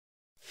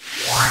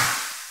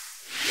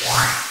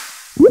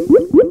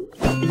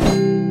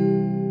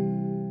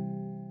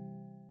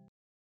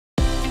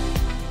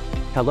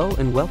Hello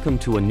and welcome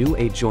to a new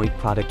joint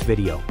product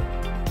video.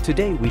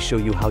 Today we show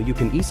you how you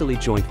can easily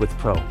joint with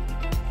Pro.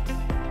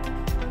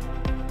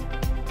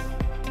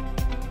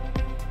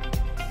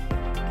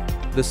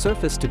 The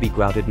surface to be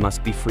grouted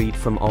must be freed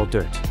from all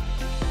dirt.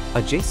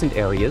 Adjacent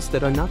areas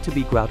that are not to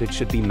be grouted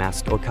should be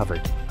masked or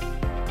covered.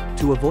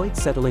 To avoid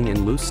settling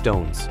in loose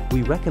stones,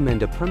 we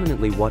recommend a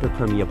permanently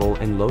water-permeable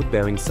and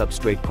load-bearing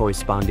substrate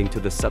corresponding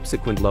to the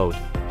subsequent load.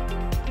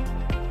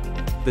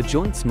 The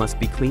joints must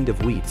be cleaned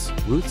of weeds,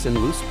 roots and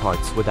loose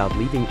parts without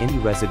leaving any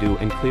residue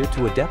and cleared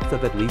to a depth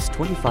of at least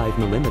 25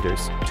 mm,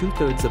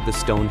 2/3 of the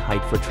stone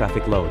height for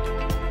traffic load.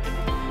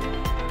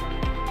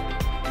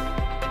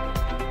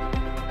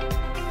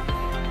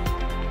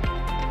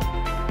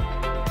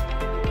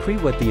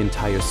 Pre-wet the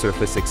entire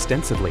surface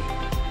extensively.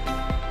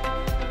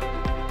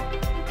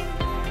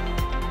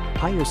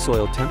 Higher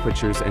soil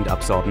temperatures and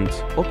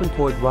absorbent,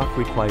 open-pored rock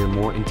require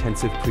more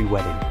intensive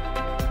pre-wetting.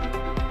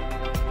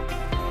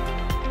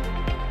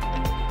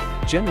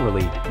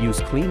 Generally, use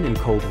clean and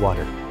cold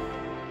water.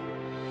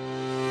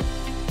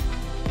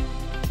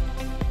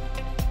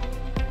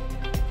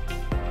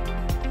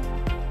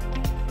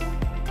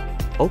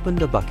 Open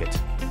the bucket.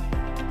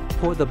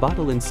 Pour the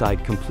bottle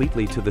inside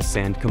completely to the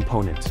sand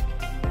component.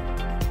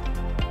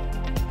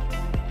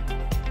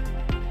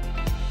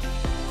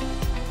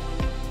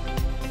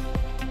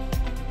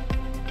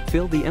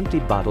 Fill the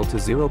emptied bottle to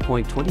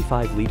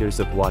 0.25 liters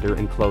of water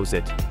and close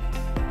it.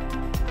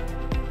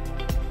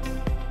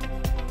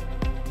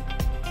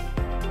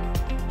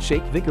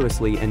 Shake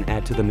vigorously and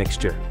add to the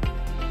mixture.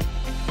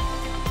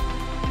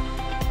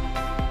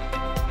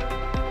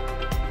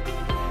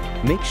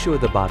 Make sure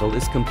the bottle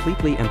is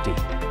completely empty.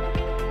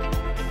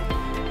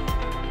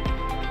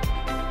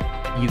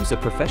 Use a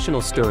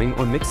professional stirring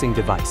or mixing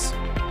device.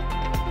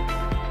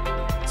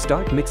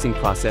 Start mixing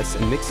process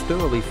and mix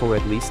thoroughly for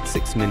at least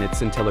 6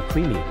 minutes until a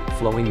creamy,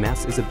 flowing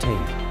mass is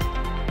obtained.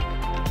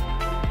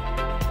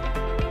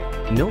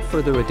 No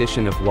further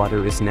addition of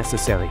water is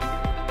necessary.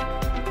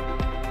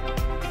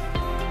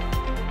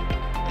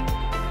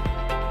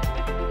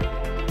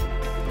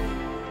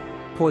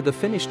 Pour the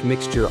finished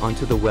mixture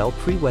onto the well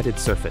pre-wetted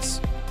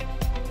surface.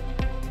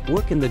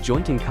 Work in the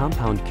jointing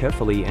compound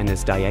carefully and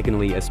as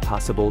diagonally as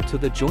possible to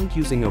the joint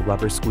using a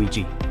rubber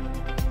squeegee.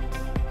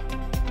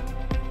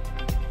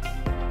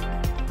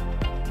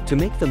 To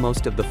make the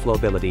most of the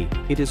flowability,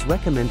 it is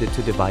recommended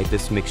to divide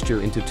this mixture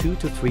into 2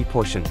 to 3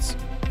 portions.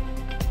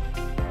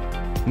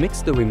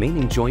 Mix the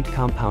remaining joint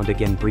compound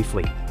again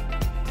briefly.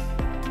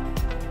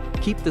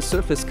 Keep the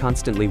surface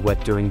constantly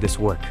wet during this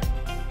work.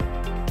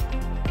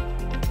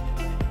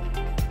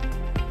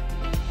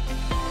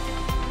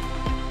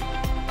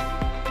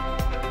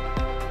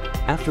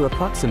 After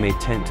approximate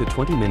 10 to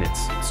 20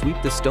 minutes, sweep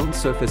the stone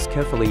surface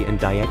carefully and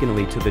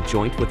diagonally to the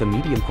joint with a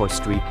medium-coarse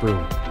street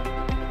broom.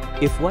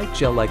 If white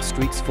gel-like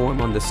streaks form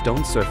on the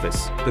stone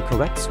surface, the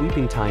correct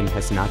sweeping time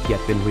has not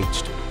yet been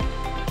reached.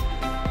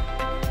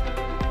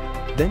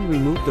 Then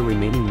remove the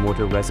remaining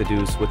mortar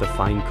residues with a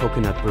fine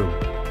coconut broom.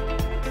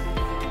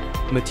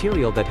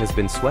 Material that has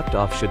been swept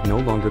off should no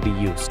longer be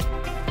used.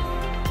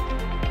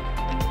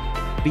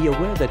 Be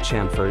aware that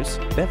chamfers,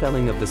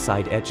 beveling of the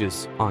side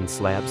edges, on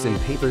slabs and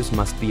pavers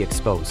must be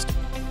exposed.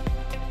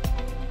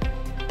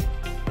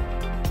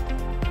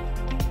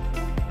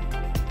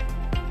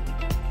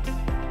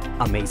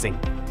 Amazing!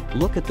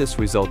 Look at this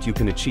result you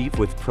can achieve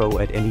with Pro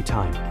at any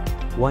time.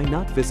 Why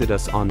not visit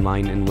us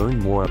online and learn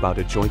more about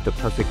a joint the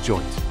perfect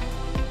joint?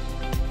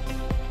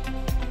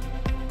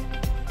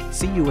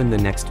 See you in the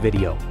next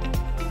video.